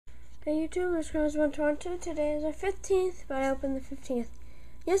Hey YouTube, it's Chronos122. Today is our 15th, but I opened the 15th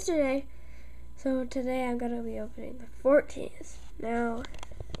yesterday. So today I'm going to be opening the 14th. Now,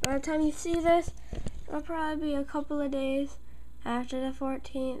 by the time you see this, it'll probably be a couple of days after the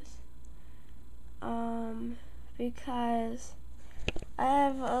 14th. Because I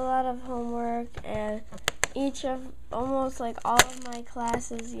have a lot of homework, and almost all of my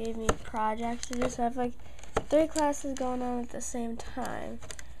classes gave me projects to do. So I have like 3 classes going on at the same time.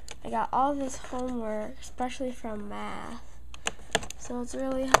 I got all this homework, especially from math, so it's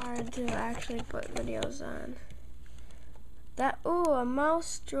really hard to actually put videos on. A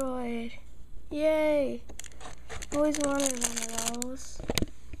mouse droid! Yay! Always wanted one of those.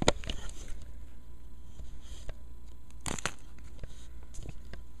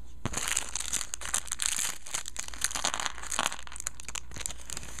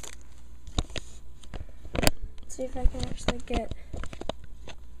 Let's see if I can actually get.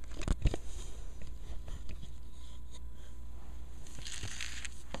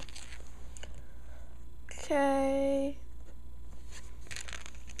 Okay.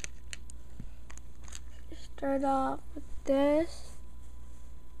 Start off with this.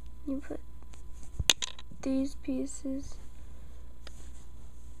 You put these pieces.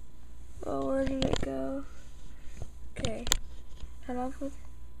 Oh, where did it go? Okay. Start off with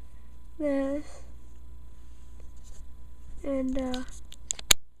this. And,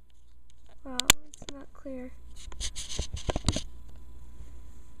 wow, it's not clear.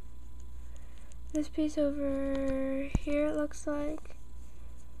 This piece over here, it looks like.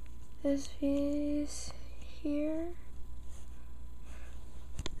 This piece here.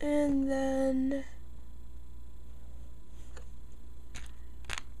 And then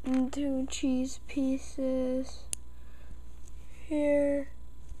 2 cheese pieces here.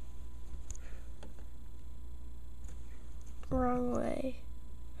 Wrong way.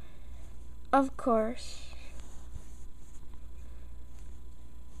 Of course.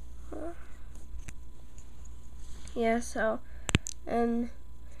 Yeah, so, and,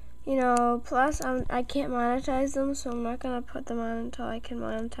 plus I can't monetize them, so I'm not going to put them on until I can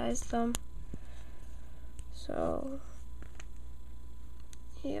monetize them. So,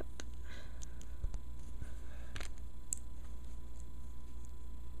 yep.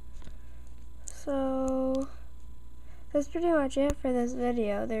 So, that's pretty much it for this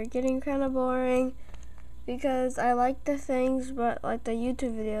video. They're getting kind of boring because I like the things, but like the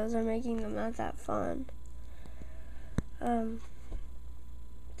YouTube videos are making them not that fun.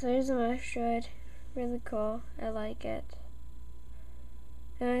 So here's a mesh droid, really cool, I like it.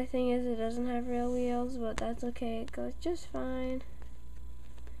 The only thing is it doesn't have real wheels, but that's okay, it goes just fine.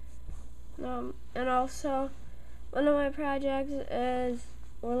 And also, one of my projects is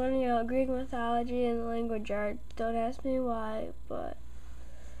we're learning about Greek mythology and language arts. Don't ask me why, but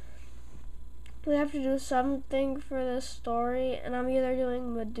we have to do something for this story, and I'm either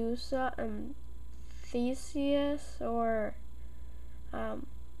doing Medusa and Theseus, or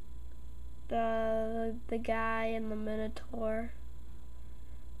the guy in the Minotaur,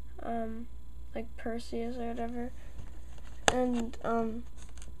 like Perseus or whatever, and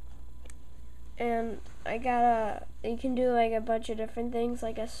you can do like a bunch of different things,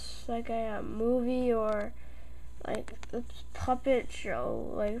 like a movie, or like a puppet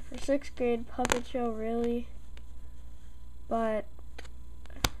show, like for 6th grade puppet show, really. But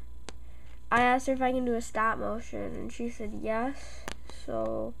I asked her if I can do a stop motion, and she said yes.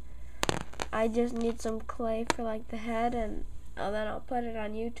 So I just need some clay for like the head, and then I'll put it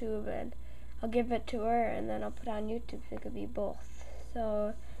on YouTube, and I'll give it to her, and then I'll put it on YouTube, so it could be both.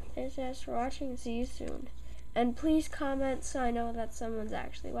 So thanks for watching, and see you soon. And please comment so I know that someone's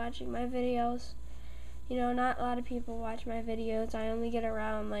actually watching my videos. Not a lot of people watch my videos. I only get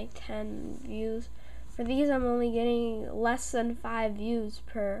around like 10 views. For these, I'm only getting less than 5 views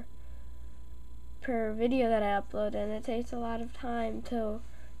per video that I upload, and it takes a lot of time to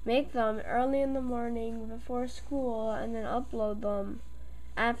make them early in the morning before school, and then upload them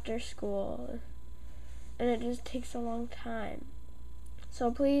after school, and it just takes a long time. So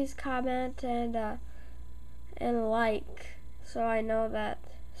please comment and like, so I know that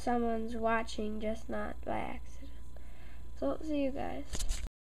someone's watching, just not by accident. So see you guys.